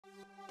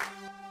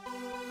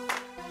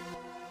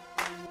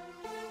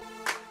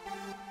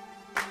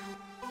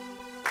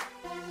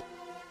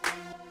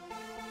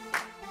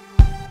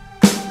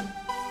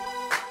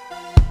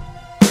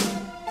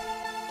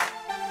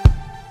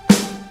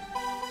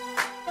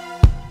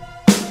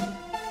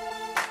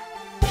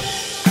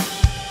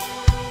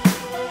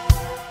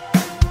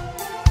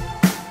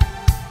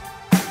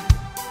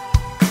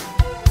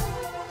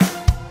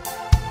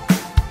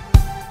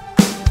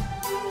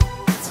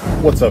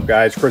What's up,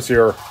 guys? Chris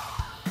here.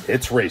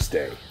 It's race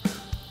day.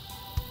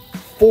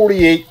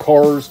 48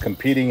 cars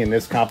competing in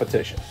this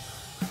competition.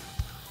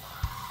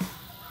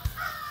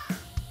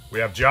 We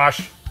have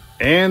Josh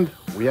and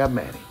we have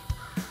Manny.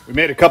 We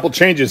made a couple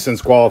changes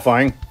since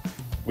qualifying.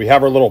 We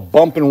have our little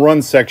bump and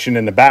run section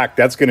in the back.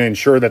 That's going to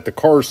ensure that the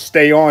cars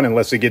stay on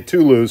unless they get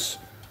too loose,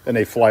 then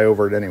they fly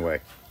over it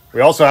anyway. We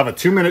also have a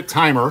 2-minute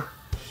timer.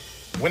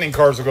 Winning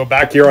cars will go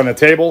back here on the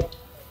table.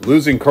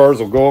 Losing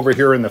cars will go over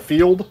here in the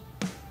field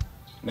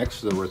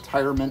next to the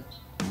retirement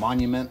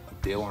monument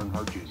of Dale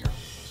Earnhardt Jr.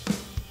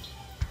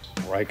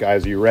 All right,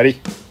 guys, are you ready?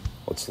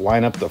 Let's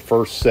line up the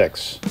first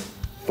 6.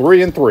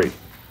 3 and 3.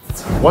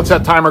 Once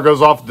that timer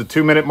goes off at the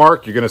 2-minute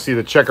mark, you're going to see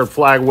the checkered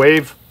flag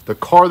wave. The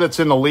car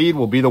that's in the lead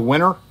will be the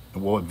winner,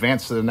 and we'll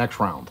advance to the next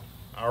round.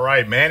 All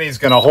right, Manny's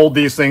going to hold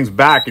these things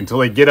back until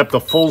they get up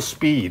to full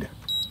speed.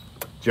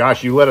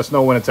 Josh, you let us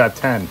know when it's at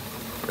 10.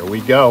 Here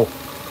we go.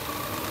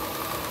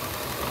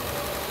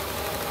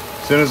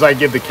 As soon as I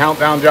give the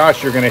countdown,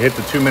 Josh, you're going to hit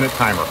the 2-minute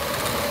timer.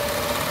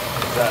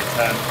 It's at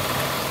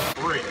 10.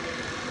 3,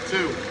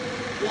 2,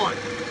 1.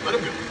 Let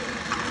him go.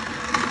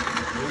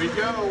 Here we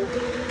go.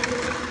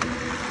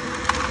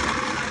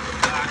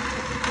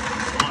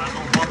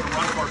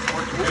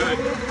 Good.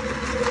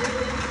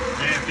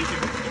 Man, he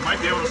might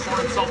be able to sort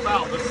himself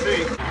out. Let's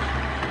see.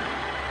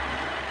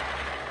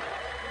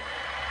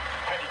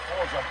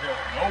 94's up there.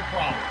 No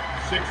problem.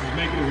 6 is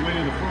making his way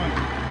to the front.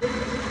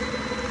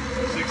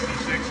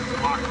 66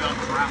 is locked up.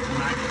 Draft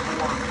 94.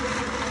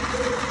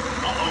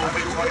 Uh-oh. I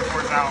think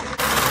 24's out.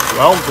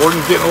 Well,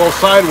 Gordon's getting a little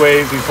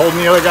sideways. He's holding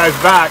the other guys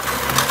back.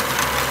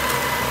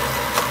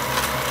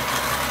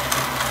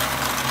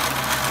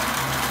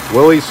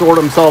 Will he sort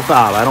himself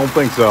out? I don't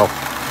think so.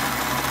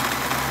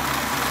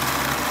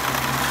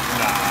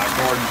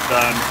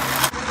 Done.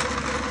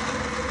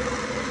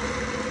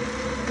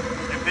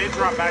 If they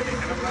drop back and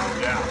hit him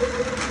though, yeah.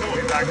 He'll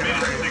be back in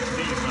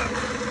 16 left.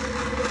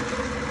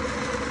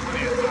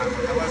 Plenty of time.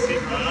 Unless he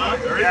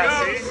there he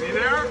goes. See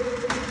there?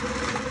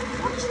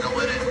 We're still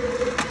in it.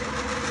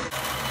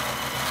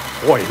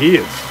 Boy, he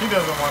is. He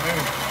doesn't want any.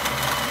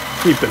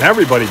 Keeping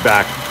everybody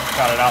back.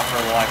 Got it out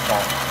for the life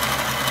ball.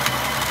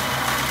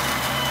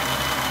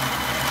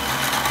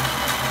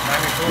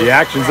 The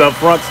action's up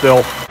front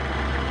still.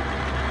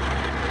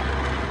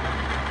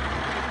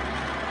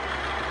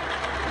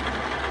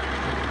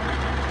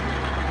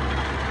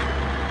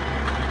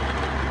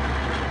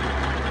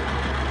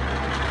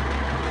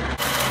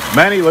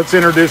 Manny, let's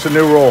introduce a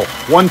new rule.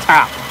 1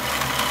 tap.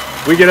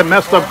 We get a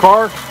messed up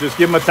car, just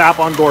give him a tap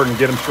on Gordon,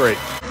 get him straight.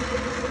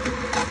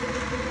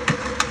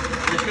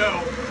 Here we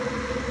go.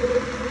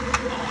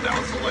 Oh, that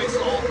was the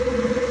Lysol.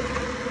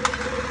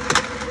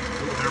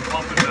 They're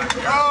pumping back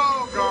here.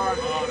 Oh, God.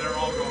 Oh, they're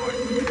all going.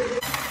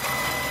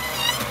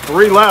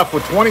 3 left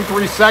with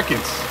 23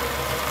 seconds.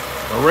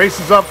 The race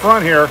is up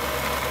front here.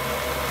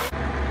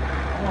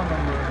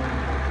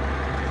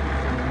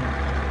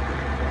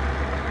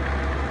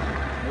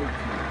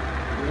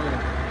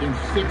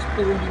 6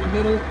 pull into the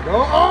middle.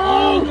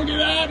 Oh, look at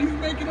that. He's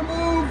making a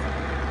move.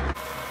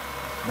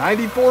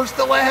 94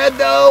 still ahead,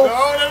 though.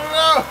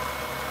 No.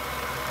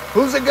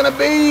 Who's it going to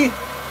be?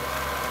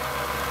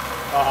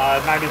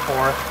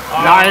 94.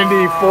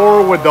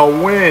 94 with the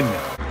win.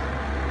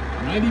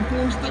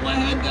 94 still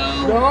ahead,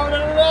 though.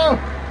 No.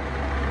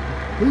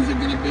 Who's it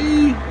going to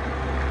be?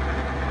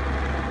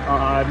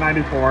 94.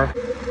 94.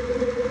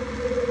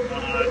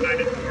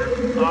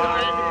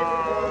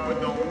 94 with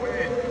the win.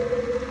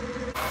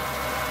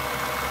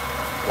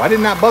 Why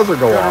didn't that buzzer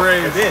go off?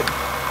 It did.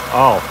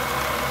 Oh.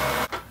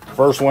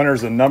 First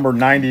winner's the number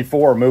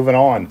 94. Moving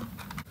on.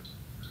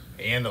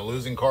 And the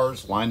losing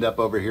cars lined up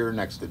over here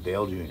next to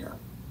Dale Jr.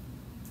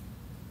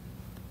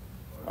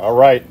 All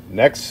right,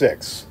 next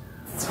 6.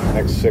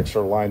 Next 6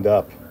 are lined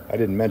up. I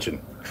didn't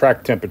mention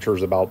track temperature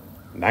is about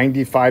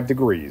 95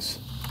 degrees.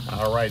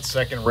 All right,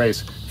 second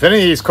race. If any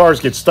of these cars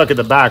get stuck at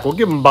the back, we'll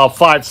give them about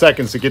 5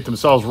 seconds to get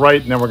themselves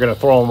right, and then we're going to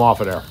throw them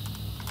off of there.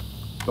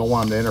 Don't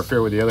want them to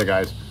interfere with the other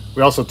guys.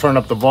 We also turn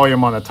up the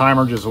volume on the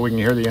timer just so we can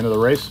hear the end of the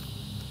race.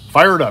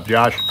 Fire it up,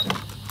 Josh.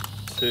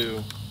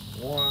 2,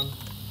 1.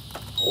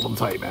 Hold them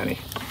tight, Manny.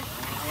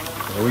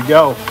 There we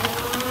go.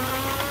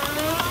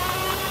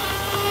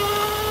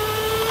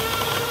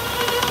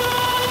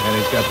 And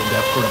he's got the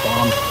depth grip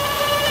on.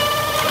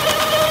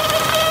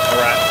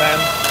 We're at 10.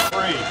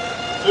 3,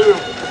 2,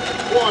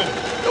 1,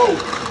 go.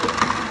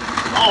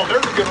 Oh,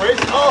 there's a good race.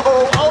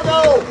 Oh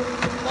no.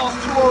 Lost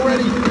 2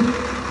 already.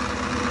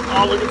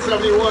 Oh, look at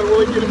 71.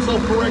 Will he get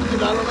himself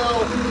corrected? I don't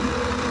know.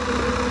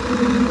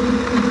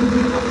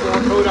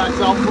 4 Kodaks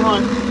out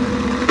front.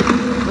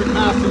 Rick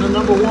Maston, the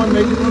number 1,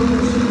 making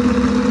moves.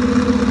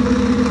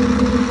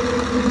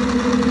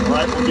 All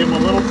right, we'll give him a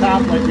little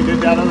tap like we did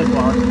that other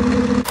car.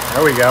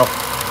 There we go.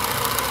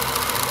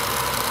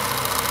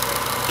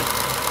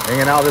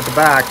 Hanging out at the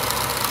back.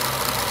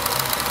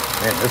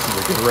 Man, this is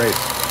a good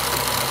race.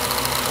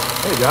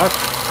 Hey, Josh.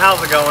 How's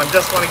it going?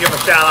 Just want to give a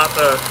shout out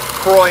to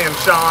Croy and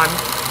Sean.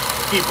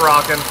 Keep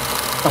rocking.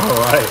 All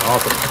right,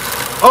 awesome.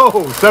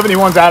 Oh,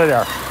 71's out of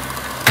there.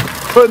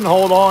 couldn't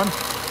hold on.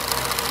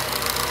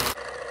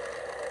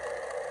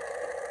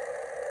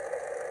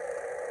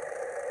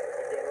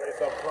 Good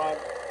race up front.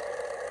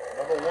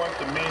 Number 1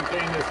 can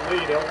maintain this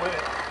lead. He'll win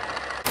it.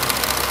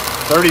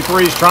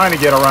 33 is trying to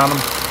get around him.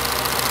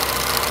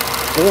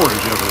 4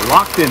 is just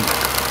locked in there.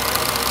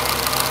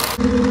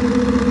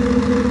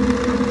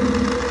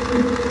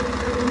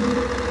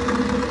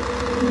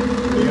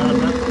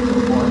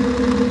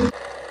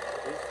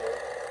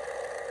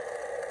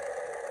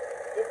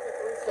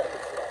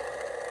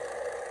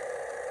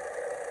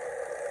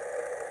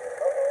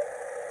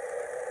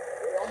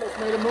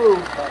 Made a move.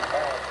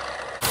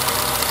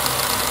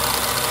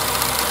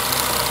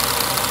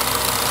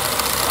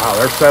 Wow,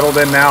 they're settled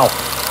in now.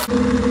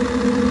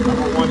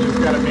 Number 1 just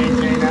got to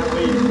maintain that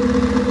lead.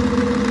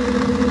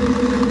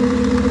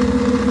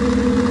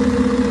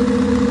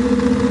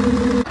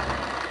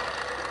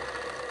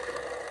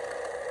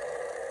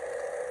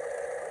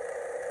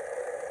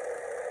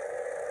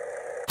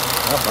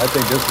 Well, I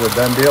think this is a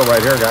done deal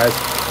right here, guys.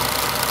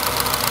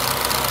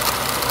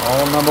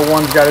 All number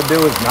 1's got to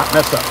do is not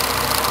mess up.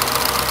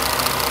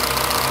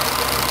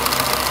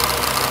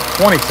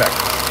 20 seconds.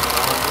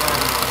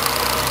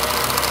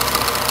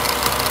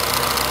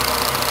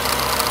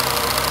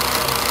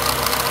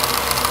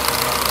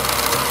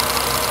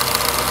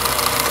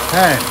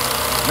 10,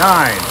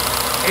 9,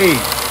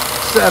 8,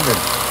 7,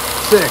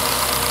 6,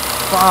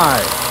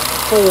 5,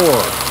 4,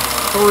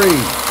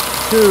 3,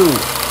 2,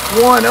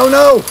 1. Oh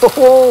no!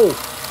 Oh,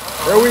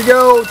 there we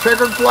go.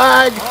 Checkered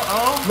flag.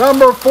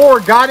 Number 4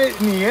 got it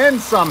in the end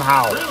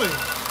somehow. Really?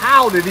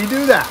 How did he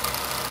do that?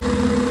 5,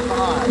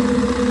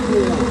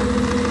 4,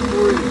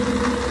 3,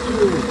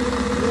 2,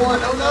 1.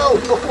 Oh no!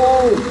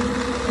 Oh,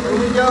 there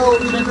we go.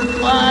 Checkered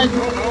flag. 5,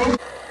 4,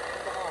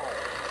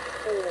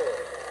 3,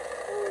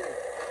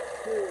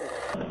 2.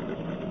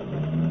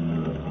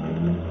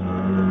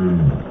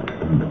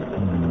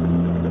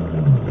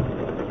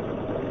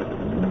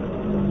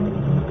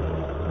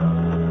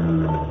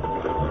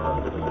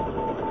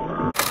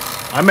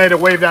 I made it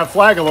wave that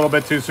flag a little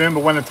bit too soon,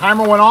 but when the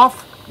timer went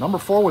off, number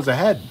 4 was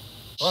ahead.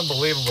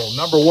 Unbelievable.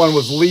 Number 1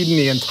 was leading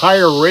the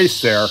entire race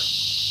there.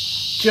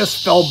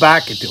 Just fell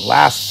back at the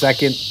last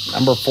second.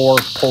 Number 4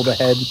 pulled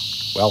ahead.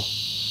 Well,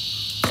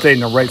 stayed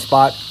in the right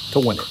spot to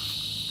win it.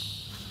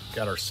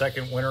 Got our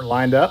second winner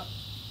lined up.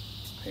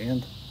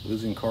 And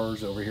losing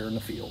cars over here in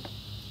the field.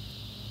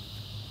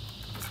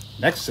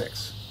 Next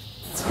 6.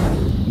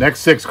 Next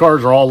 6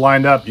 cars are all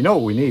lined up. You know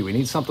what we need? We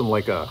need something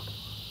like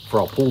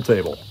for a pool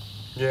table.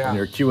 Yeah. When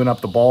you're queuing up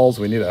the balls,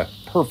 we need a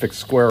perfect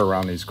square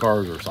around these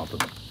cars or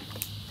something.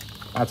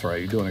 That's right.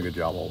 You're doing a good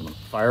job holding them.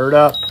 Fire it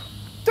up.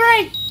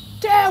 3,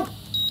 2,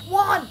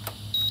 1.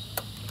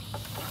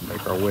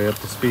 Make our way up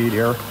to speed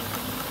here.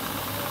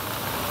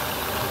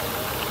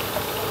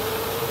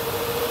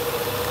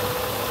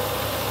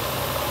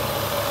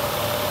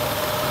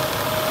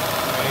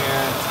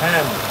 And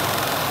 10.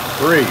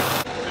 3, 2,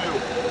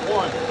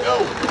 1, go.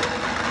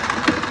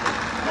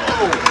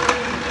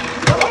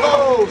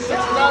 Oh, 60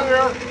 out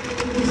here.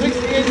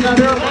 68 out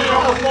here.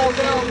 Almost fall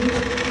down.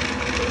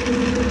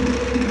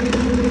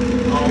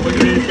 Oh, look at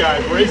these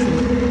guys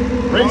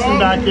racing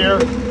back here.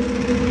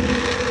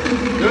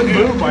 Good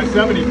move by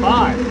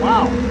 75.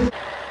 Wow.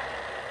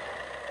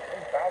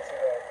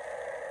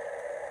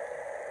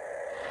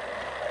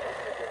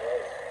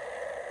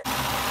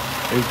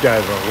 These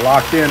guys are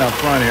locked in up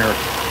front here.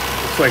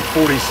 Looks like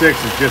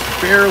 46 is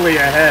just barely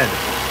ahead.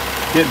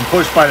 Getting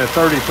pushed by the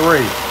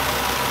 33.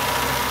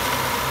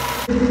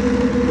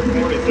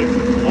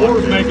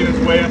 4's making his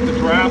way up the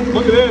draft.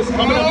 Look at this,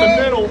 coming up the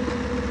middle.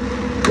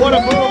 What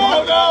a move.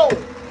 Oh no!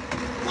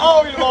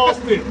 Oh, he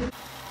lost it.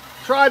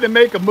 Tried to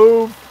make a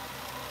move.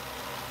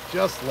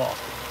 Just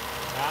lost it.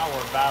 Now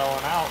we're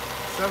battling out.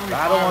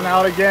 Battling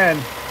out again.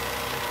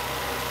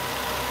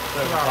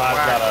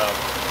 75's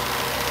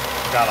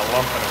got a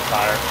lump in his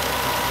tire.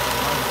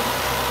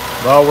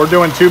 Well, we're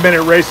doing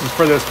 2-minute races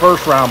for this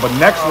first round, but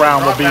next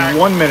round will be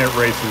 1-minute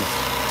races.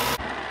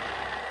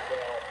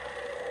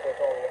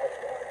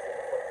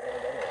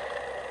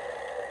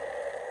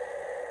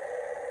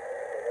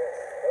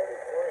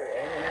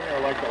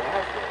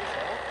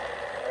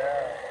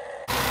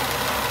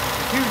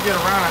 If he would get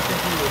around, I think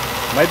he would.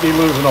 Might be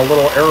losing a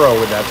little arrow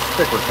with that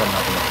sticker coming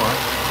up in the front.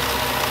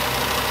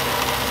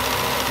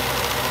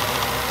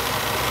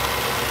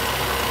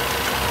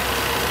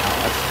 Wow,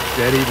 that's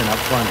dead even up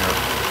front here.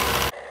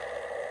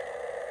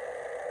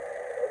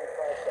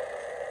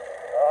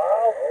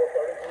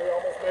 33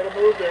 almost made a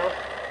move there.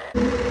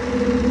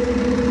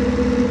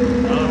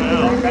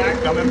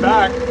 Coming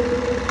back.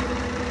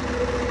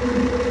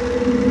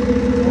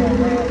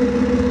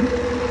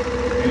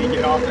 And he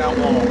get off that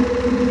wall.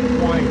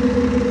 20.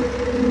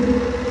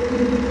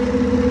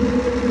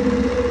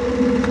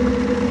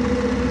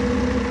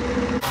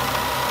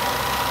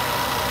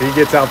 If he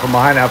gets out from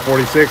behind that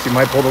 46, he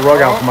might pull the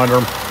rug out from under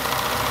him.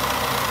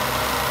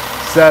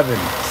 7,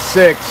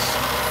 6,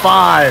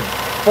 5,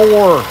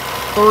 4,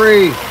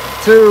 3,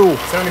 2,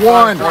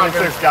 1.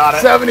 46 got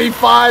it.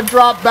 75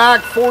 dropped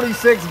back.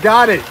 46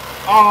 got it.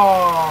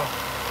 Oh.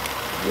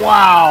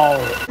 Wow.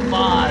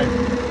 5,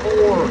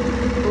 4,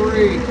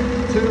 3,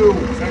 2,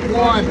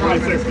 1.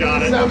 46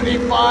 got it.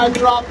 75,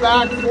 drop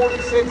back.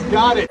 46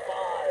 got it. 5,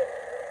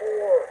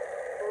 4,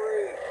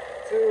 3,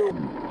 2.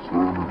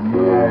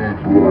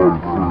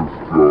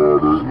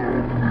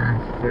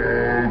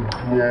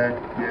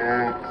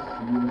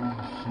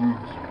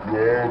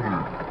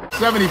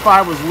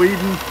 75 was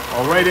leading,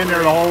 right in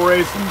there the whole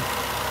racing.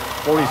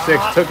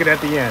 46 took it at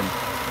the end.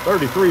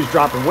 33 is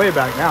dropping way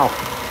back now.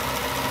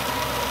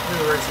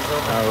 The race is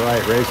over. All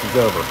right, race is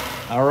over.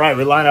 All right,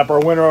 we line up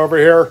our winner over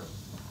here.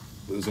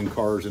 Losing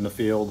cars in the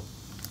field.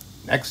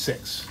 Next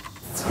 6.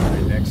 All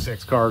right, next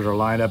 6 cars are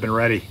lined up and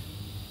ready.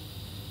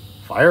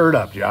 Fire it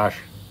up, Josh.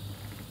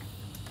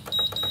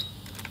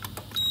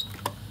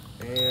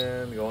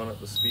 And going up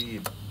the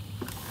speed.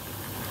 There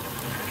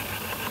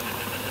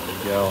we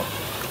go.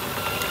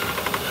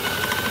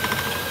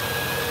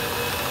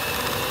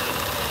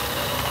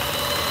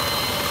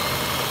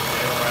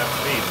 And we're at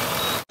speed.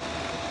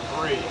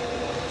 3,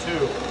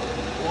 2,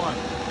 1.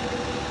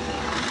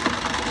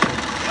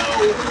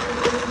 Oh,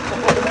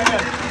 man.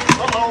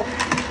 Uh-oh.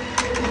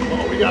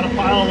 Oh, we got a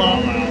pile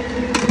up.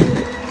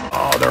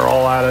 Oh, they're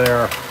all out of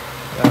there.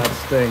 That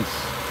stinks.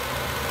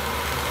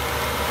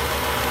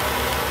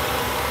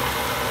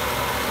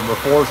 Number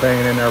 4's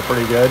hanging in there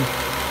pretty good.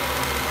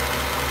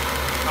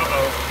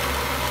 Uh-oh.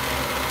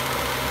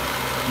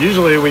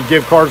 Usually we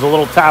give cars a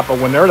little tap, but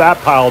when they're that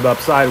piled up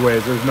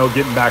sideways, there's no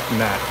getting back from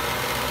that.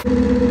 These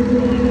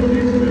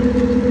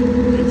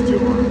two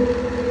are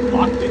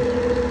locked in.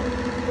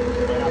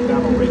 Might have to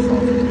have a race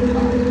off and get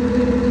high.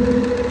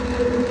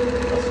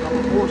 That's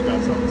number 4's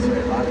got something to say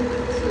about it.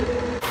 Let's see.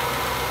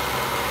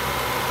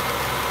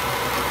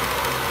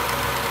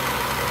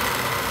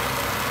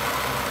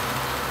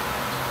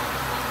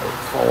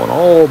 It's falling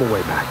all the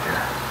way back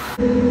there.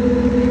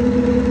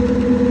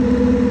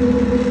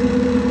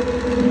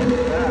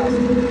 Fast.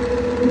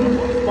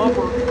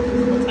 Bumper.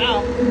 What's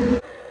out?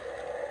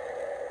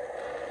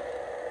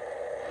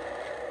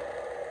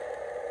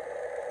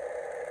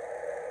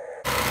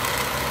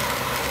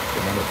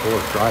 Number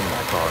 4's driving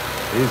that car.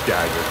 These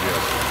guys are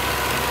just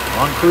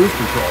on cruise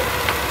control.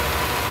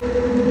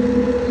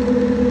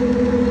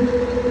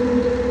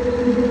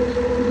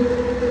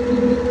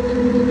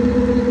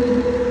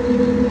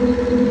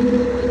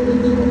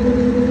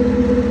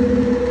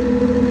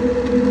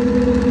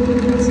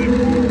 That's it.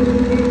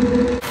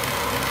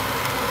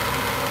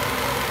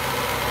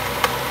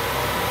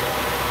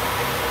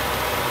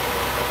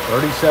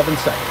 37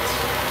 seconds.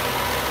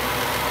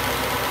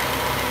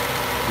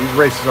 These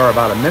races are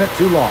about a minute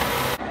too long.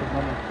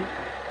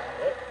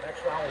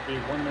 Next round will be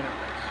 1 minute race.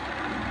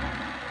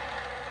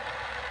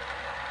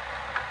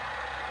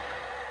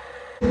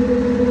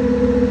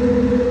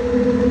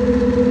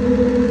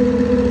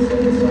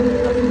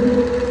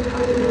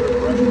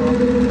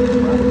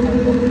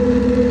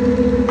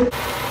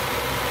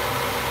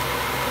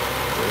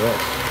 Look at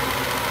this.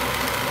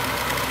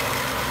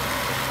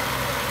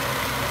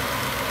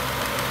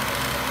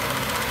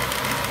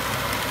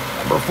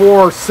 Number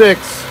 4,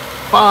 6,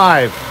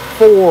 5,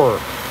 4,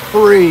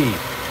 3,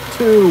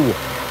 2,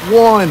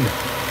 1.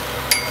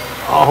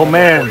 Oh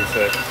man.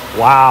 46.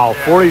 Wow,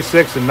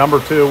 46 and number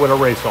 2 with a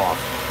race off.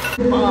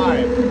 5, 4,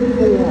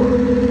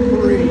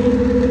 3,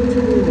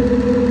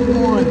 2,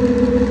 1.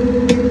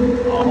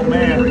 Oh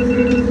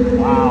man.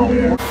 Wow.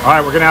 All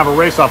right, we're gonna have a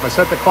race off. I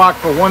set the clock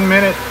for 1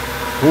 minute.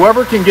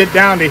 Whoever can get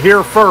down to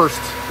here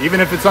first, even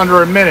if it's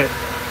under a minute,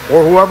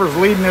 or whoever's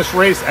leading this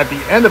race at the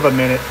end of a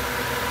minute,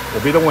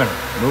 will be the winner.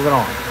 Moving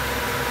on.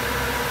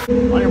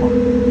 On your mark.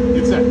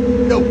 Get set.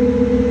 Go.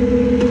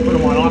 Put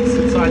them on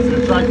opposite sides of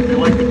the track that they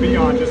like to be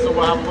on, just so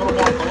we'll have a little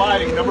more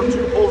colliding. Number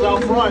 2 pulls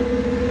out front.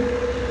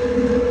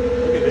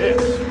 Look at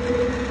this.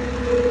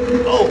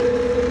 Oh.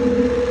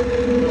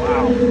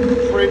 Wow.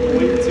 Trade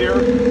leads here.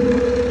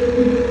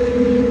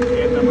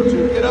 And number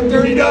 2. Get up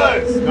there. He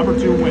does. Number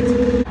 2 wins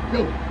it.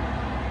 Go.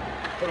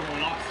 Put them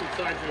on opposite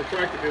sides of the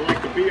track that they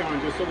like to be on,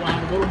 just so we'll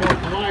have a little more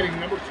colliding.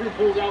 Number 2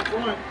 pulls out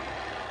front.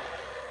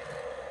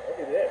 Look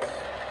at this.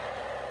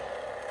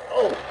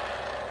 Oh.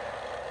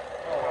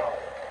 Wow.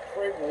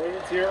 Trade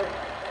leads here.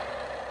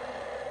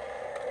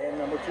 And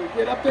number 2,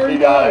 get up there. He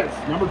does.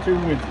 Number 2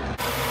 wins it.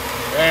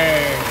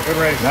 Dang, good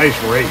race.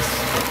 Nice race.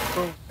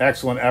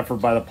 Excellent effort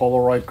by the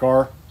Polaroid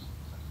car.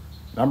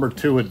 Number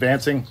 2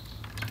 advancing.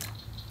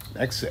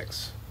 Next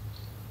 6.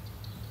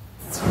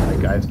 All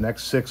right, guys,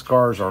 next 6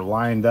 cars are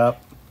lined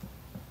up.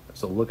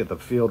 So look at the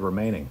field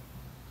remaining.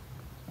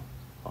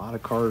 A lot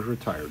of cars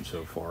retired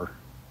so far.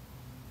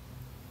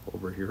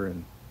 Over here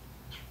in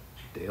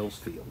Dale's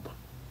Field.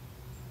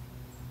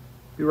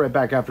 Be right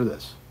back after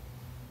this.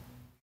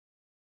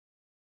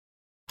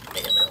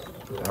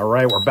 All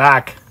right, we're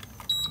back.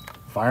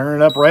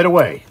 Firing it up right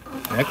away.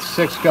 Next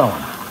 6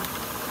 going.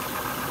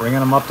 Bringing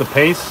them up to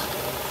pace.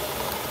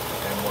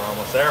 And we're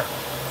almost there.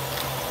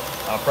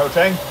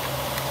 Approaching.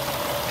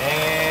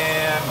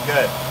 And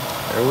good.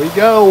 There we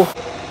go.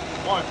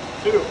 1,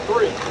 2,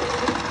 3.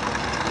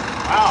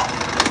 Wow.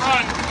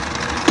 Run.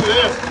 Look at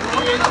this.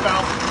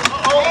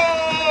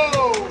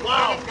 Oh,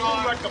 wow.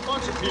 Wow. like a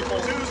bunch of people.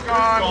 Two's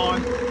gone.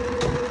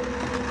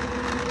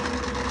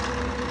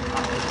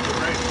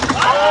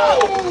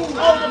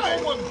 Oh, the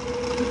big one.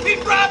 He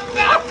dropped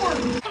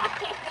backwards.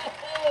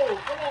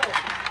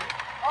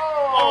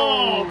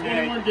 Oh,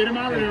 21, get him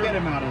out of there. Get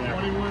him out of there.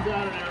 21's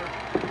out of there.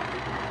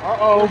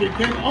 Uh-oh.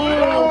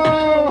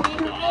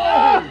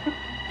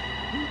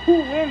 Who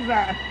wins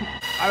that?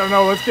 I don't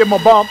know. Let's give him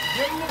a bump.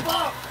 Give him a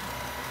bump.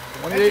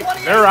 28.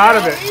 They're out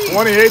of it.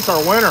 28's our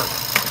winner.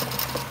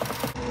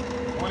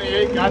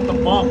 28 got the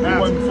bump. That's He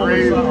wasn't fully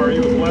crazy. side, or he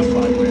was left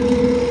sideways.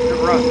 Good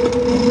run.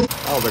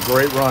 That was a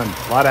great run.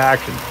 A lot of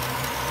action.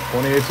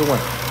 28's a winner.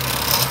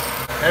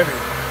 Heavy.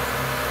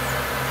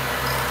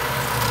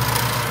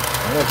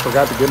 I almost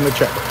forgot to give him the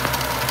checker.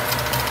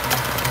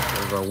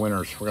 There's our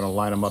winners. We're going to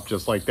line them up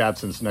just like that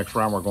since next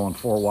round we're going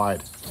 4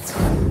 wide.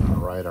 All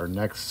right, our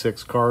next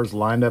 6 cars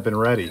lined up and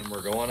ready. And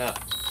we're going up.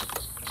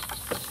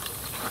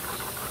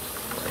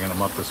 Bringing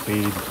them up to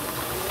speed.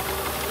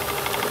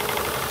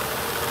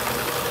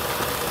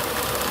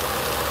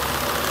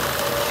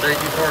 Straight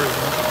two cars.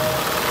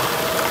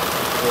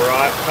 We're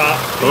on top.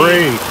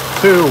 3,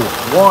 2,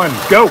 1,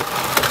 go!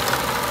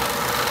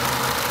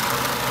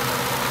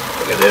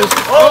 Look at this.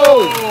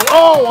 Oh,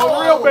 a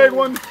real big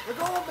one.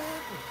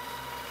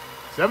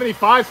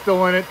 75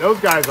 still in it. Those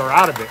guys are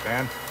out of it,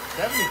 man.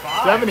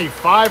 75.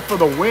 75 for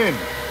the win.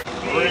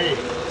 3,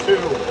 2,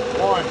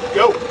 1,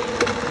 go!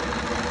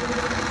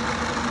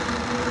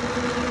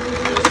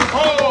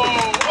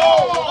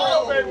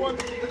 Oh, real big one.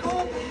 2,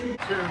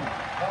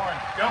 1,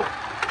 go!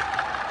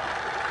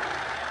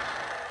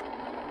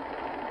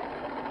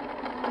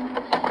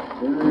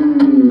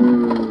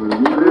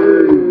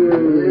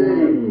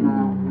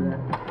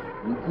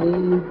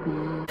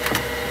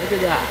 Look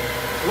at that.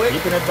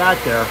 Keeping it back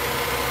there.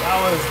 That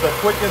was the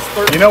quickest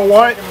 30 You know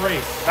what?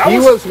 race. He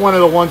was one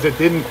of the ones that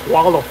didn't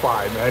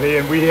qualify, man.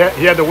 And he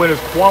had to win his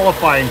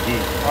qualifying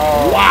heat.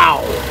 Oh.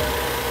 Wow.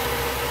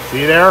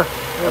 See there?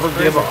 Never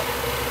give up.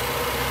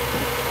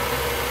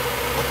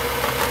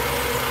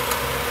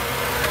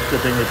 Good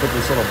thing they put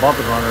this little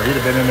bumping runner. He'd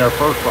have been in there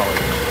first, probably.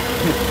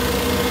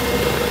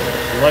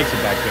 He likes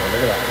it back there.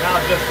 Look at that. Now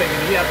I'm just thinking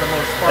he had the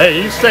most spark.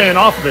 Hey, he's staying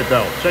off of it,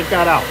 though. Check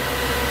that out.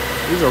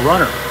 He's a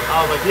runner.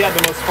 Oh, but he had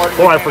the most spark.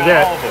 Oh, I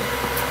forget. All of them.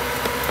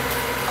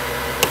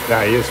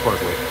 Yeah, he is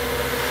sparkly.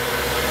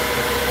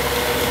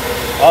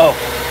 Oh.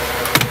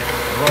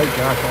 All right,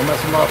 Josh, don't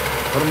mess him up.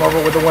 Put him over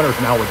with the winners.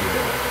 Now what you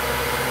do?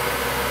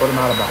 Put him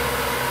out of bounds.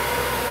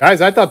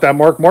 Guys, I thought that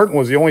Mark Martin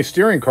was the only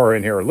steering car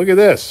in here. Look at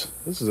this.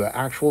 This is an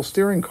actual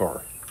steering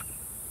car.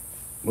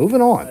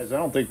 Moving on. Guys, I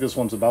don't think this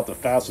one's about the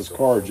fastest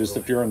car, just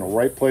if you're in the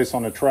right place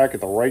on the track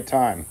at the right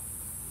time.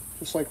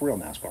 Just like real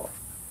NASCAR.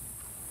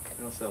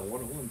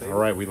 All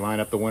right, we line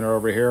up the winner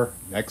over here.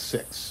 Next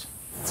 6.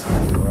 All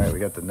right, we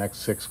got the next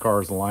 6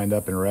 cars lined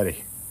up and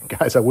ready.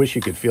 Guys, I wish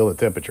you could feel the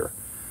temperature.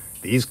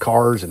 These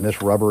cars and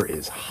this rubber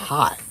is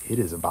hot. It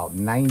is about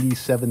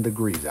 97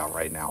 degrees out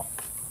right now.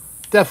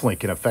 Definitely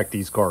can affect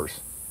these cars.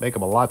 Make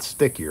them a lot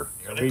stickier.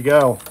 Here we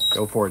go.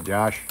 Go for it,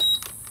 Josh.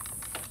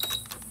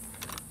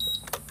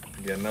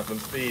 Getting up in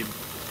speed.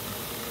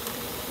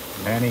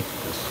 Manny,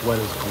 the sweat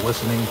is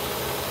glistening.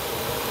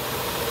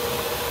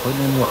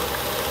 Putting in work.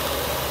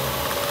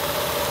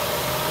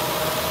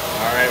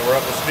 All right, we're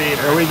up to speed.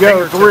 There we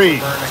go.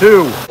 3,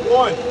 2,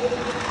 1.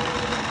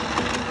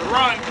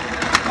 Run.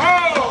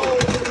 Oh!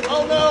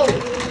 Oh no!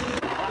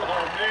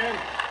 Oh, man.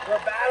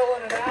 We're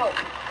battling it out.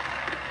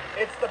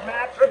 It's the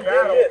match Good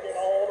battle.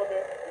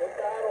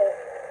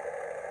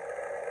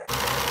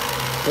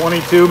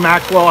 22,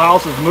 Maxwell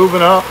House is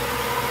moving up.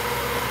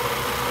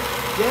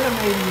 Get him,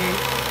 88.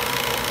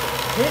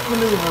 Hit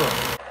maneuver him.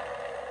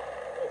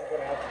 He's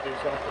going to have to do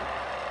something.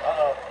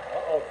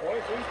 Uh-oh.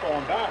 22's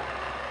going back.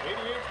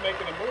 88's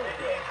making a move.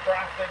 88's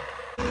drafting.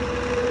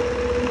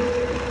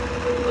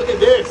 Look at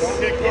this. Don't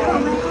get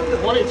caught.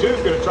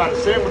 22's going to try to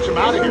sandwich him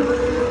out of here.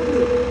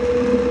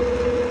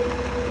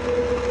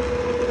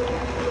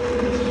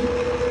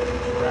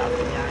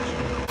 Drafting action.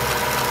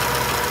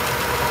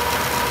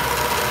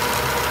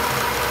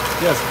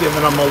 Just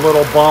giving him a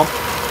little bump.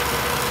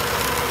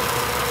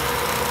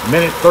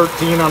 Minute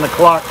 13 on the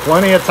clock.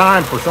 Plenty of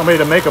time for somebody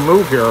to make a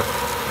move here.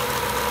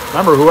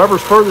 Remember,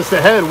 whoever's furthest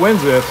ahead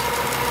wins this.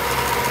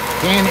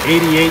 Can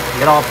 88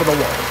 get off of the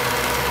wall?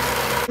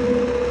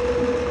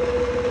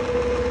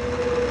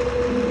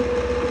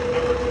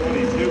 Number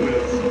 22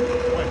 is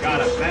got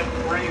a bent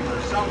frame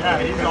or something. Yeah,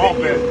 he's I all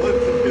think he bent.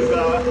 lifted his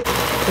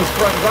His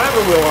front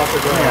driver wheel off the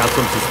ground. Yeah,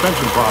 some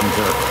suspension problems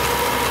here.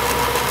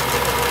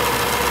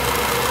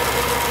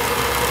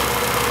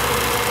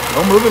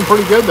 Still moving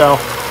pretty good though.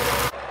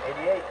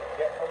 88,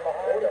 get from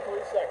behind.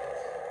 43 seconds.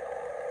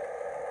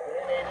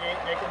 Can 88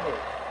 make a move?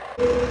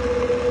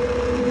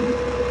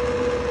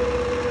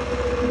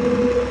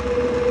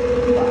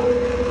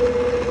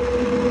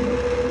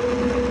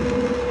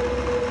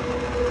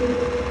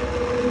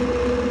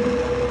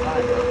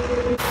 Timer.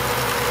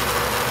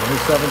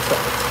 27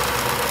 seconds.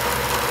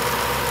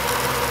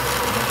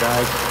 Come on,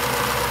 guys.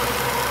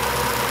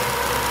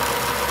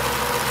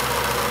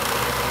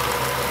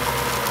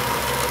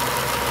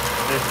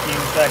 15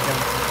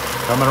 seconds.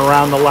 Coming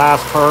around the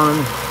last turn.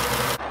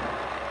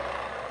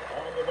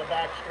 Onto the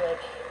back stretch.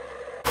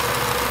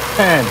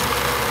 10,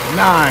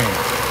 9,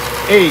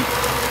 8,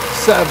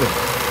 7,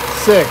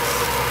 6,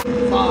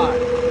 5,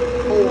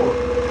 4,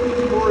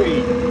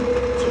 3, 2,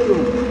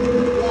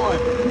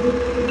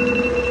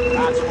 1.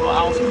 Maxwell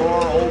House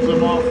car holds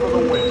him off for the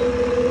win.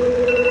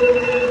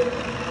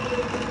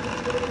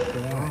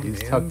 Yeah,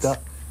 he's tucked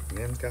up.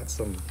 Man's got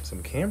some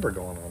camber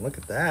going on. Look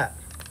at that.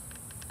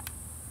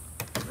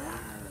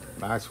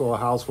 Maxwell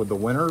House with the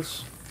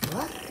winners.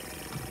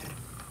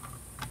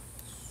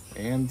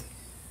 And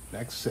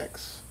next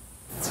 6.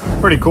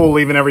 Pretty cool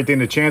leaving everything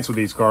to chance with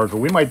these cars, but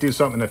we might do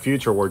something in the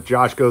future where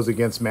Josh goes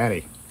against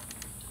Manny.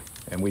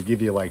 And we give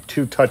you like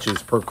 2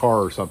 touches per car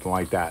or something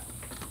like that.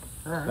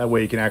 Right. That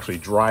way you can actually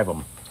drive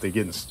them. If they're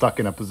getting stuck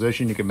in a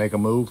position, you can make a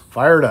move.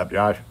 Fire it up,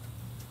 Josh.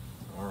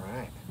 All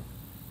right.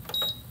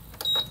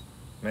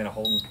 Man,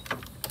 holding.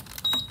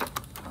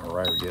 All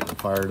right, we're getting them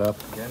fired up.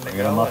 Getting it Getting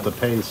them up going.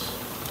 the pace.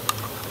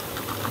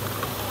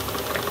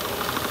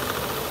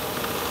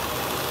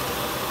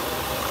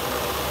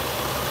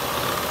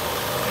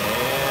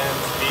 And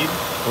speed.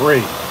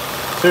 3,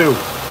 2,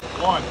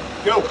 1,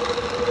 go.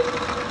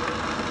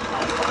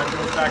 Five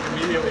goes back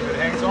immediately, but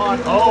hangs on.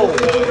 Oh,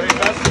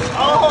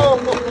 Oh,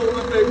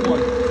 the big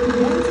one.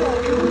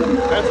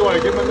 that's why I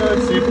give him a nudge,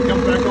 see if it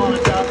comes back on.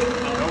 It's out.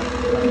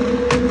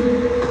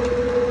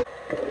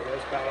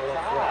 There's battle of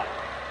flat.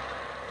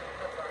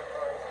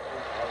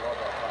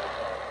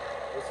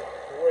 This is a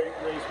great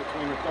race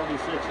between the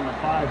 36 and the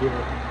 5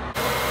 here.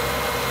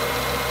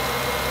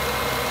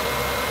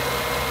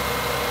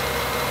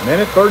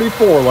 Minute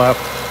 34 left.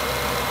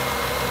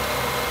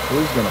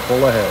 Who's going to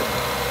pull ahead?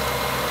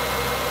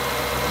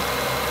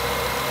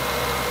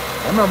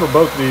 I remember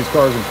both of these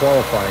cars in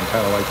qualifying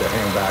kind of like to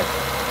hang back.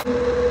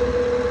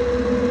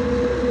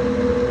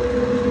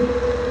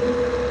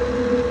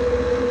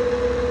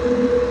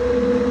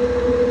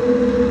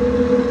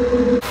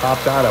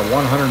 Topped out at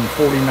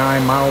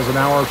 149 miles an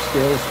hour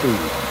scale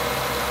speed.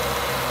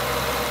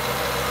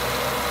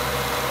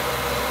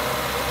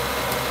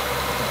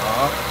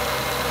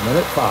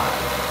 Minute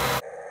 5.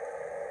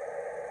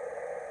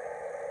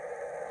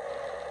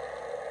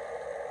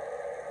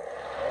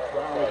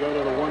 Now we go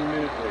to the 1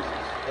 minute races.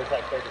 Looks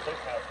like 36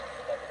 has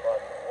the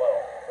button as well.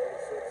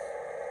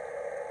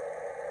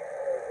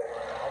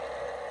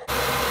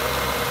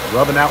 36.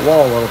 Rubbing that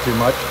wall a little too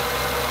much.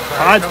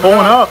 Tide's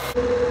pulling up.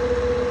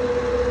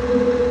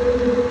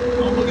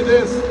 Oh, look at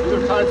this.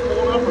 Either tide's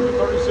pulling up or the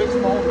 36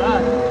 falling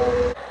back.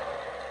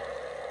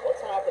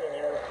 What's happening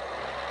here?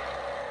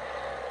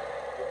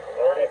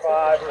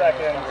 35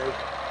 seconds.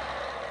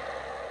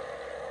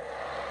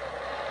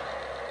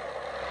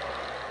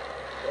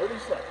 30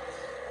 seconds.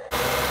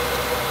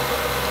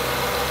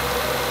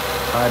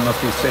 Tide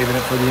must be saving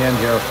it for the end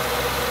here.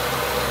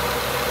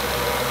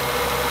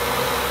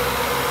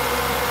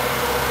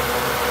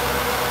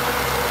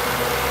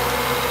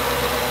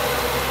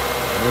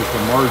 There's the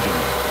margin.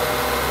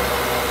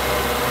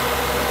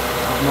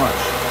 Not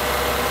much.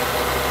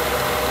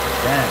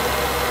 10,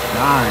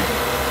 9,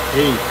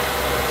 8,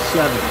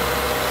 7,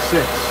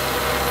 6,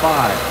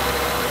 5,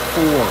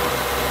 4,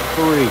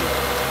 3,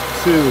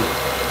 2,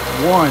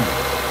 1.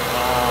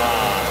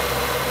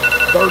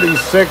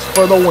 36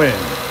 for the win.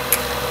 5,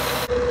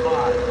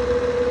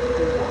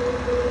 4,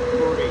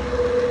 3,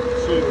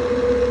 2,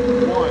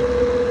 1.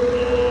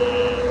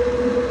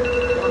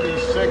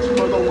 36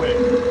 for the win.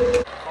 5,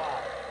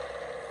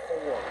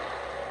 4,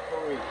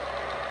 3,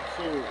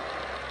 2,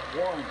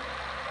 1.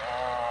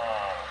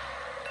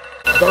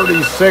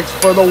 36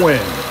 for the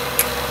win.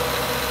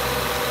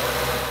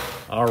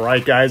 All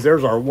right, guys,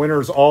 there's our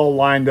winners all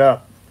lined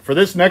up. For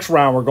this next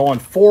round, we're going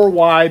 4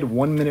 wide,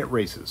 1 minute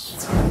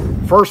races.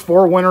 First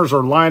 4 winners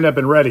are lined up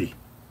and ready.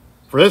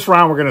 For this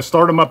round, we're going to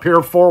start them up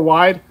here 4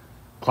 wide.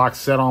 Clock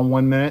set on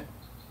 1 minute.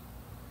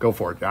 Go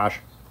for it, Josh.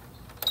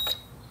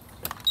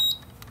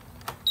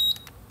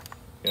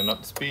 Getting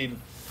up to speed.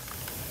 And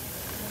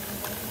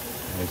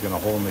he's going to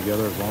hold them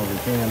together as long as he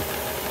can.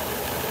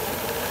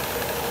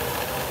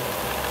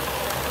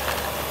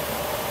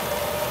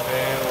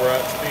 And we're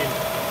at speed.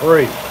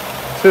 3,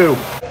 2,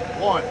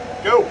 1,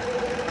 go.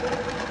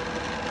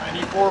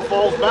 94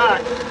 falls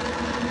back.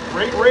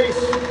 Great race.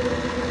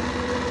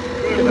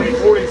 Look at the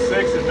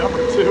 46 and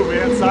number 2,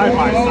 man, side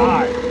by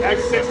side.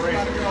 Excellent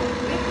race.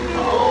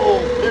 Oh,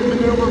 big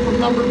maneuver from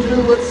number 2.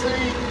 Let's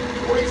see.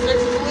 46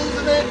 is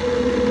losing it.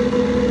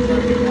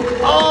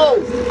 Oh!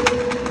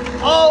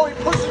 Oh, he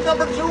pushes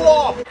number 2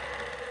 off. And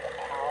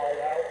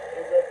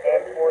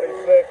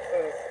 46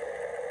 is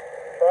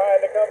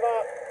trying to come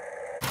up.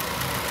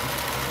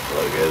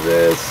 Look at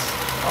this.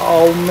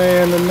 Oh,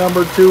 man, the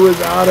number 2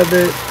 is out of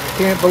it.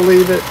 Can't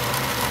believe it.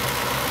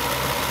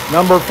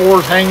 Number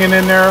 4's hanging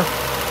in there.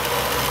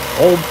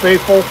 Old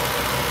Faithful.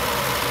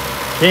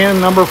 Can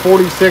number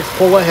 46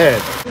 pull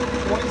ahead?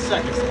 20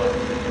 seconds left.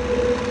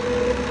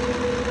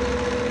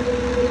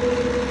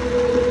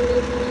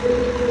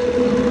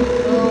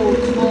 Oh,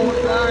 it's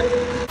falling back.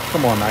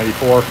 Come on,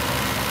 94.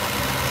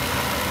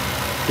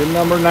 Can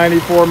number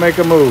 94 make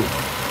a move?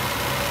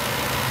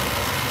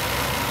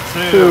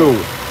 2,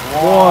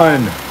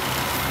 1.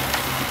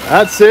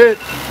 That's it.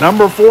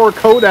 Number 4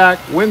 Kodak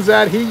wins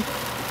that heat. 2,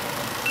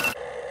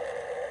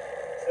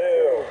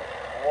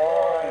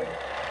 1.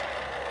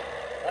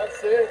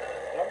 That's it.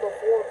 Number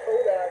 4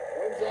 Kodak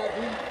wins that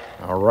heat.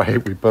 All right,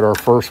 we put our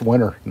first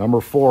winner,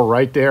 number 4,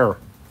 right there.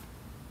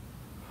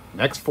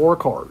 Next 4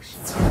 cars.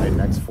 All right,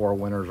 next 4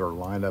 winners are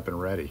lined up and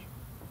ready.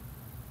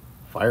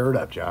 Fire it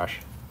up, Josh.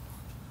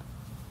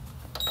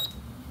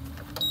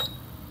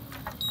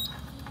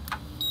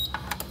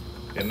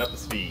 Getting up the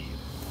speed.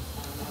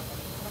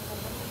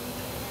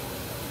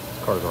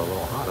 These cars are a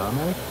little hot, huh,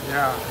 Manny?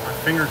 Yeah, my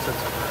fingertips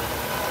are red.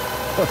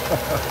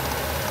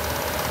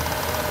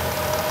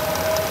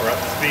 We're up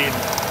to speed.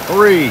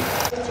 3.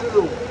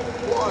 2,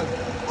 1.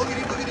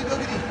 Lookity, lookity,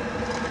 lookity.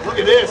 Look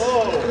at this.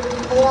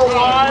 4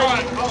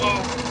 wide.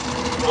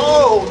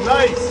 Oh,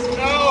 nice. No.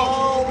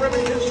 Oh,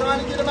 Remington's trying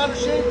to get him out of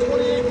shape.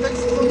 28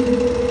 fixes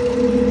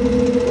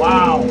him.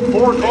 Wow.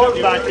 4 cars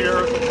back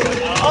here.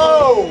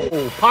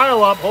 Oh.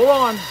 Pile up. Hold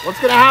on. What's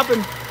going to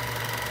happen?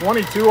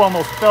 22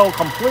 almost fell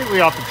completely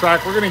off the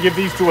track. We're going to give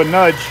these two a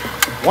nudge.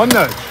 One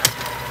nudge.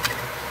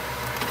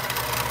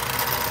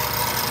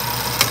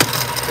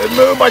 Good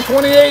move by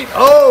 28.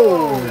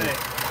 Oh.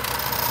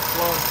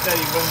 Slow and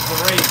steady wins the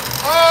race.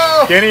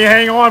 Oh. Can he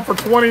hang on for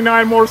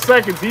 29 more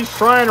seconds? He's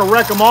trying to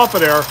wreck him off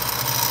of there. Oh,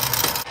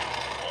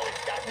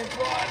 he's got his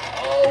run.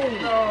 Oh,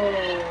 no.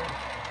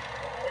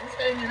 He's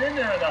hanging in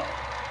there, though.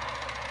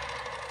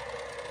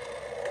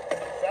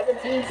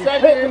 17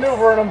 seconds.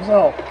 Maneuvering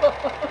himself.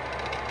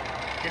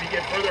 Can he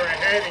get further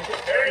ahead and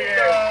get there? He is.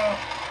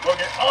 Look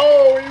at.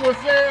 Oh, he was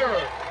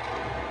there.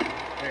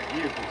 There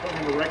he is. We're putting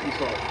him to wreck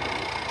himself.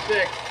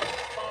 6,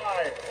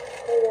 5,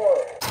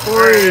 4.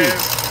 3,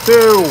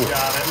 2,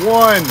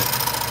 1.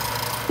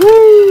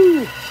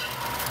 Woo!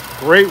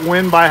 Great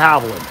win by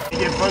Haviland. He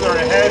get further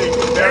ahead and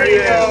there he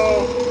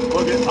is.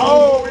 Look at.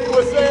 Oh, he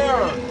was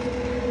there.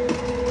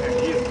 There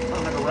he is.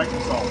 Determined to wreck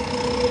himself.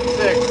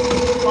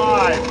 6,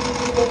 5,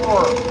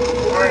 4,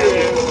 3,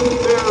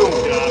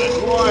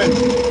 2,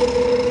 1.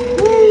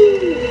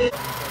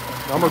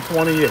 Number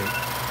 28.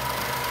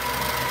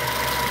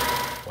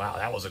 Wow,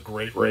 that was a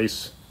great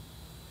race.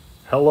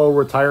 Hello,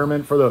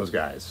 retirement for those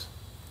guys.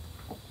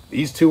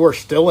 These two are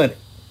still in it.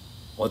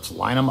 Let's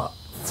line them up.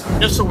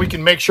 Just so we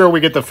can make sure we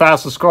get the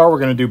fastest car, we're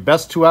going to do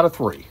best 2 out of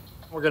 3.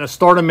 We're going to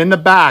start them in the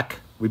back.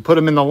 We put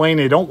them in the lane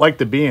they don't like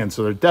to be in,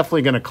 so they're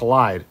definitely going to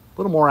collide. A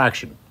little more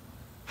action.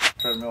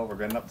 Treadmill, we're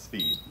getting up to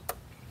speed.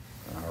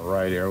 All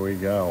right, here we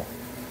go.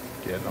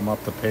 Getting them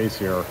up to pace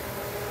here.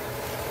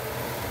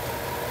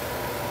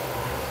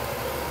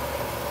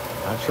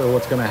 Not sure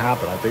what's going to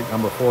happen. I think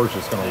number 4 is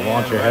just going to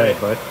launch ahead,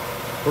 but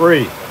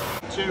 3,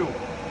 2,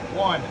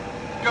 1,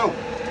 go.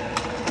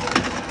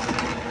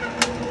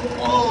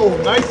 Whoa,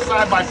 nice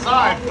side by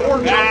side.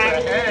 4 jumps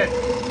ahead.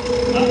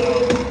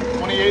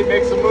 28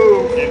 makes a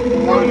move. And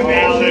 4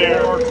 down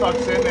there. 4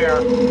 tucks in there.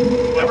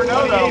 Never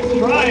know though.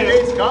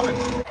 28's coming.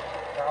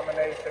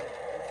 Combination.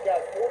 He's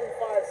got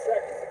 45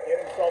 seconds to get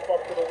himself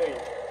up to the lead. I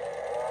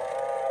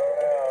don't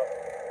know.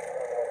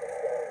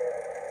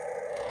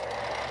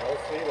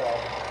 We'll see though.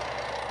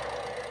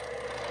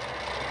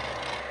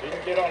 He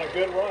can get on a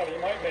good run. He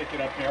might make it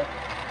up there.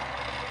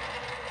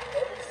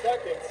 30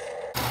 seconds.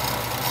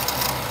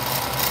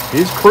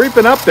 he's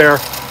creeping up there.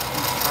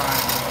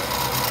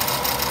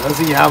 Does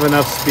he have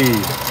enough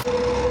speed?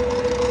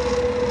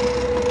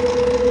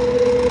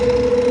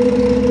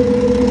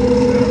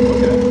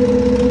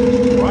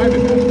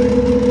 Driving that thing.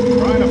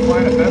 Trying to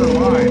find a better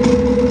line.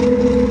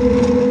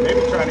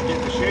 Maybe trying to get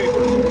in the shade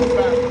where it's a little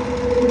faster.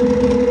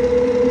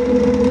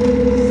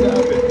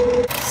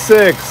 7.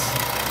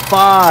 6,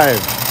 5,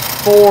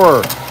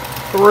 4,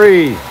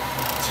 3,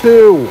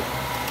 2,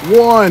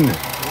 1.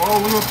 Whoa,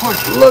 look at the push.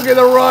 Look at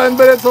the run,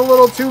 but it's a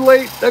little too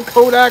late. The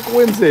Kodak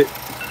wins it.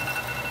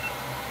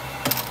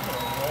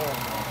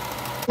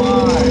 5,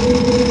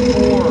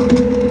 4,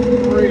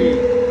 3,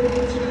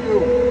 2,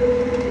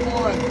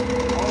 1.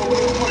 Oh,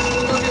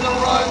 look at the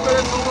run, but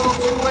it's a little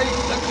too late.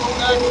 The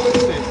Kodak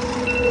wins it. 5,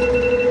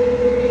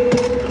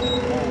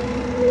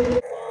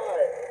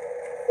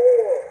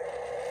 4, 3,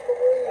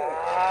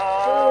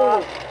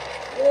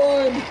 2,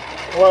 1.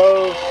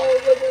 Close. Oh,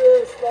 look at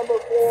this, number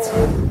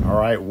 4. All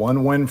right,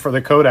 one win for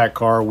the Kodak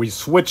car. We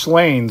switched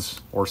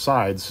lanes or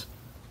sides.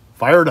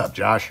 Fire it up,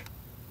 Josh.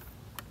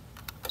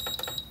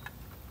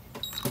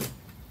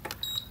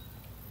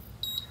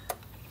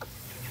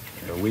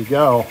 Here we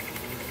go.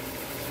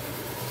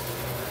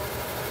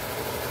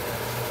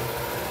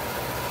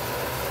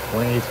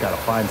 He's got to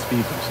find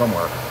speed from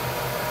somewhere.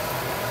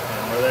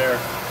 And we're there.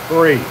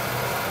 3,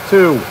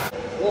 2.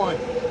 1,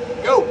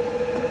 go.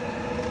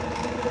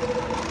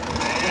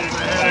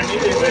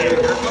 Immediately,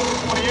 here comes the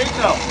 28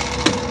 though.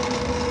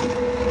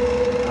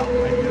 That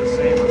might be the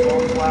same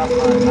result as last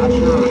time, not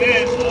sure.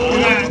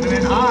 Coming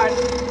in hot.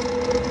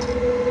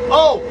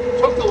 Oh,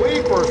 took the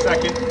lead for a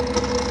second.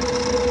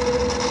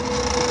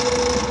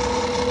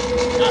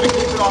 Gotta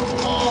keep it off the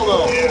wall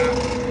though. Yeah.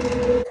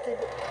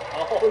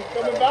 Oh, he's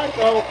coming back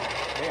though.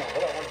 Man,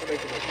 what I want to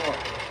make this run.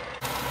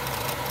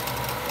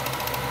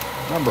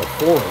 Number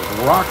 4 is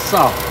rock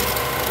solid.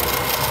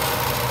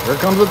 Here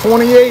comes the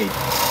 28.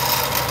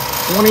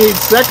 28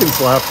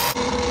 seconds left.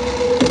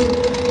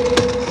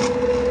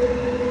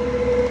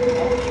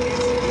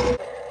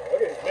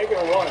 Look at he's making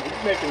a run.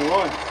 He's making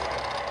runs.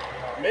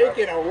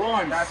 Making a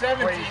run.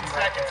 17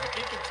 seconds. If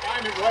he can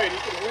time it right, he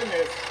can win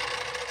this.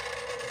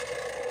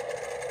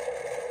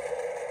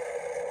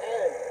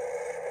 10,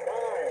 9,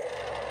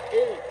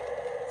 8,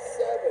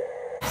 7,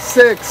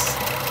 6,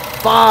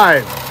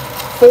 5,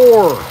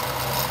 4,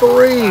 3, 2,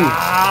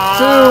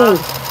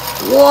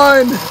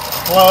 1.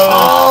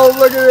 Oh,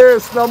 look at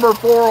this. Number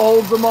 4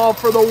 holds them off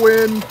for the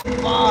win.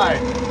 5, 4,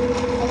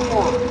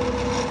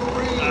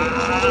 3, 2,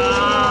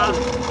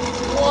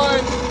 1.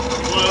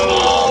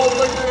 Oh,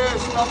 look at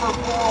this. Number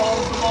 4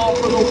 holds them off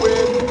for the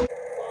win. 5,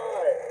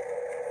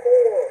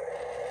 4,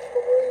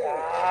 3,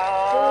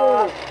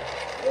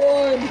 2,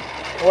 1.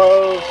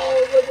 Close.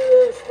 Oh, look at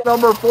this.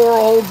 Number 4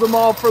 holds them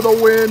off for the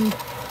win.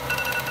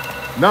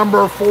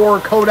 Number 4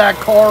 Kodak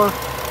car,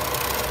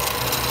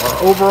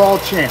 our overall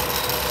champ.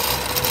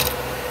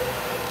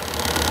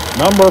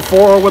 Number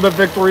 4 with a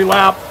victory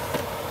lap.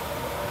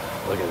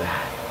 Look at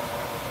that.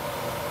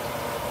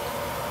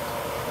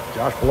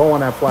 Josh, blow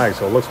on that flag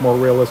so it looks more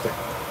realistic.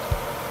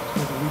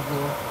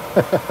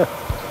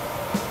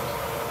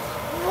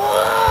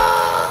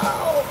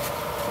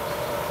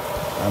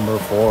 Number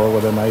 4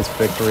 with a nice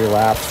victory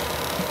lap.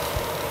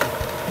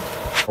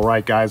 All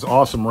right, guys,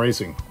 awesome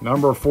racing.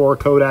 Number 4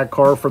 Kodak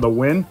car for the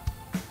win.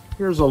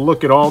 Here's a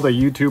look at all the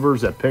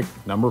YouTubers that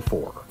picked number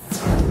 4.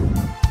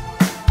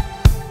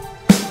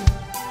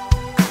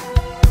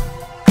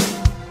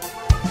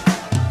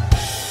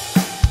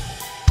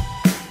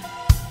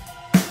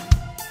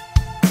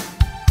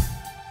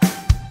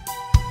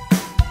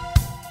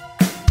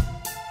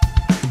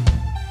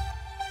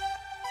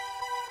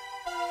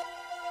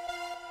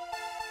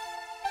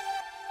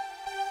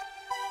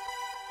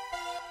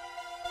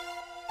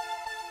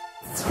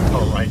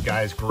 All right,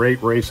 guys,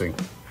 great racing.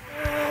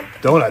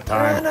 Donut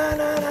time.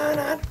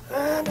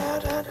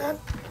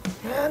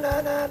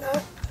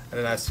 And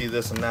then I see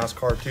this in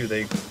NASCAR too.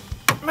 They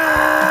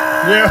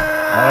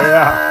Yeah. Oh,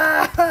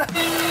 yeah.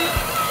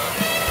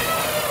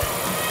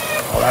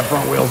 Oh, that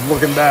front wheel's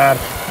looking bad.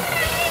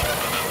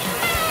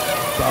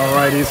 It's all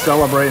right, he's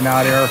celebrating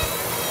out here.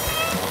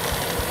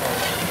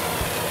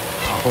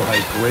 All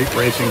right, great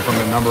racing from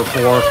the number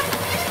 4.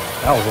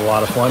 That was a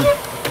lot of fun.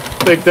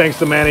 Big thanks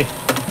to Manny.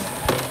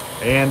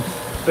 And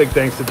big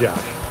thanks to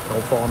Josh.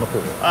 Don't fall in the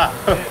pool.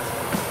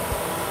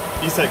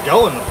 You said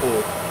go in the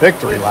pool.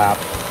 Victory lap.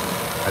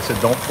 I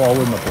said don't fall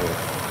in the pool.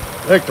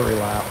 Victory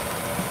lap.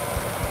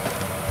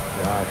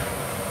 Josh.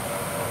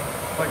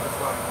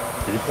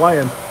 Keep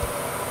playing.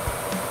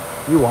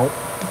 You won't.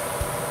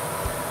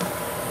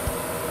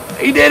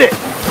 He did it.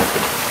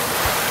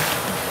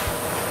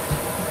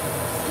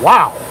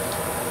 Wow.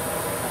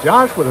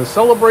 Josh with a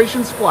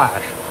celebration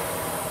splash.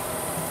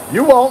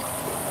 You won't.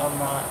 I'm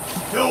not.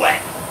 Do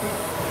it.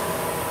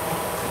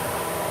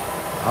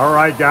 All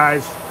right,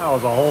 guys. That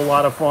was a whole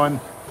lot of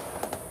fun.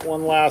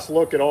 One last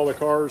look at all the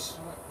cars.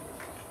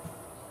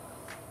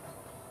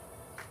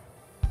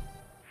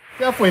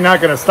 Definitely not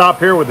going to stop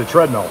here with the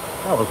treadmill.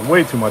 That was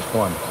way too much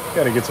fun.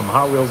 Got to get some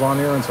Hot Wheels on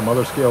here and some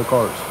other scale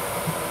cars.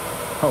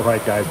 All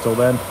right, guys. Till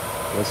then,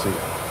 we'll see you.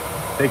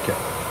 Take care.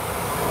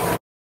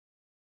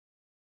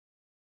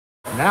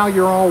 Now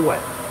you're all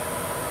wet.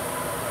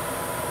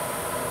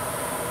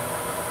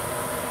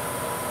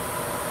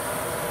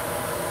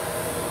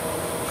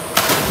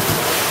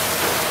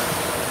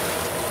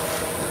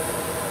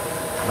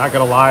 Not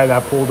gonna lie,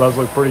 that pool does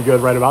look pretty good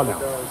right about now.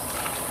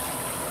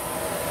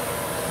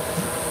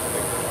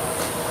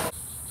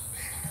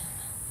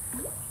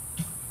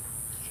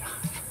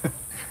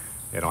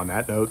 And on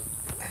that note,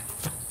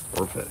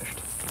 we're finished.